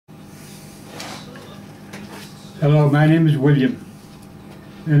Hello, my name is William,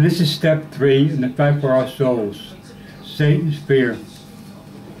 and this is step 3 in the fight for our souls, Satan's fear.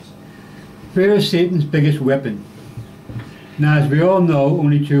 Fear is Satan's biggest weapon. Now, as we all know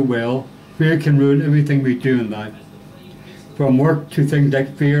only too well, fear can ruin everything we do in life, from work to things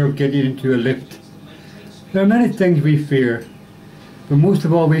like fear of getting into a lift. There are many things we fear, but most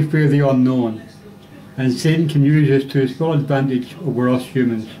of all we fear the unknown, and Satan can use this to his full advantage over us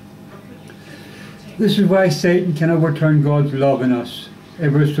humans. This is why Satan can overturn God's love in us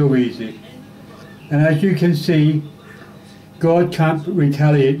ever so easy. And as you can see, God can't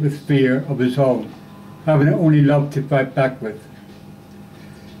retaliate with fear of his own, having only love to fight back with.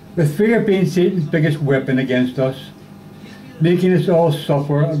 With fear being Satan's biggest weapon against us, making us all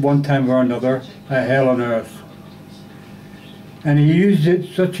suffer at one time or another a hell on earth. And he uses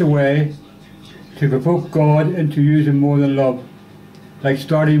it such a way to provoke God into using more than love, like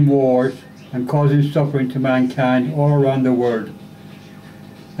starting wars and causing suffering to mankind all around the world.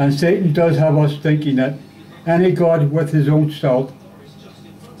 And Satan does have us thinking that any God with his own salt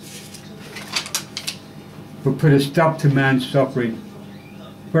will put a stop to man's suffering.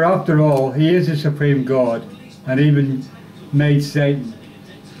 For after all, he is the supreme God, and even made Satan.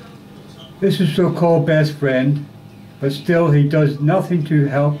 This is so-called best friend, but still he does nothing to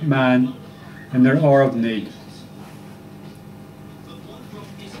help man in their hour of need.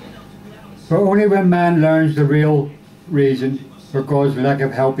 For only when man learns the real reason for God's lack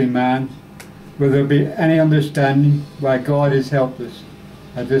of helping man will there be any understanding why God is helpless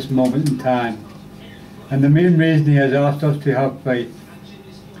at this moment in time, and the main reason he has asked us to have faith.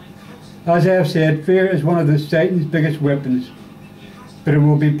 As I have said, fear is one of Satan's biggest weapons, but it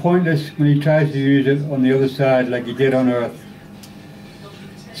will be pointless when he tries to use it on the other side like he did on earth.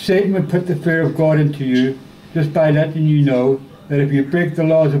 Satan would put the fear of God into you just by letting you know that if you break the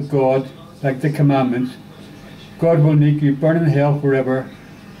laws of God, like the commandments, God will make you burn in hell forever.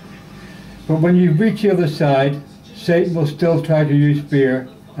 But when you reach the other side, Satan will still try to use fear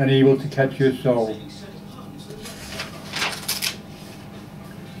and evil to catch your soul.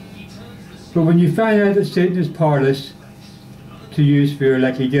 But when you find out that Satan is powerless to use fear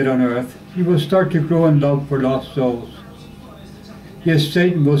like he did on earth, you will start to grow in love for lost souls. Yes,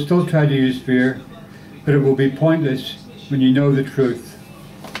 Satan will still try to use fear, but it will be pointless when you know the truth.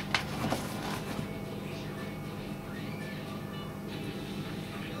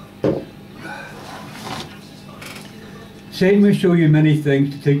 Satan will show you many things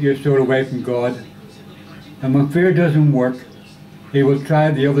to take your soul away from God, and when fear doesn't work, he will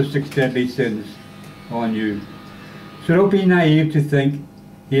try the other 6 deadly sins on you. So don't be naive to think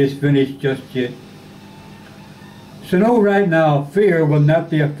he is finished just yet. So know right now, fear will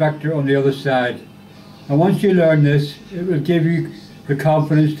not be a factor on the other side. And once you learn this, it will give you the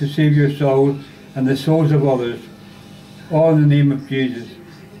confidence to save your soul and the souls of others, all in the name of Jesus.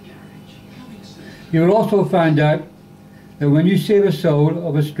 You will also find out that when you save a soul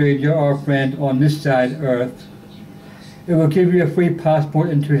of a stranger or a friend on this side earth, it will give you a free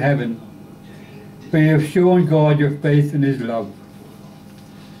passport into heaven, for you have shown God your faith in his love.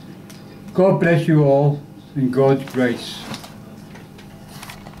 God bless you all, in God's grace.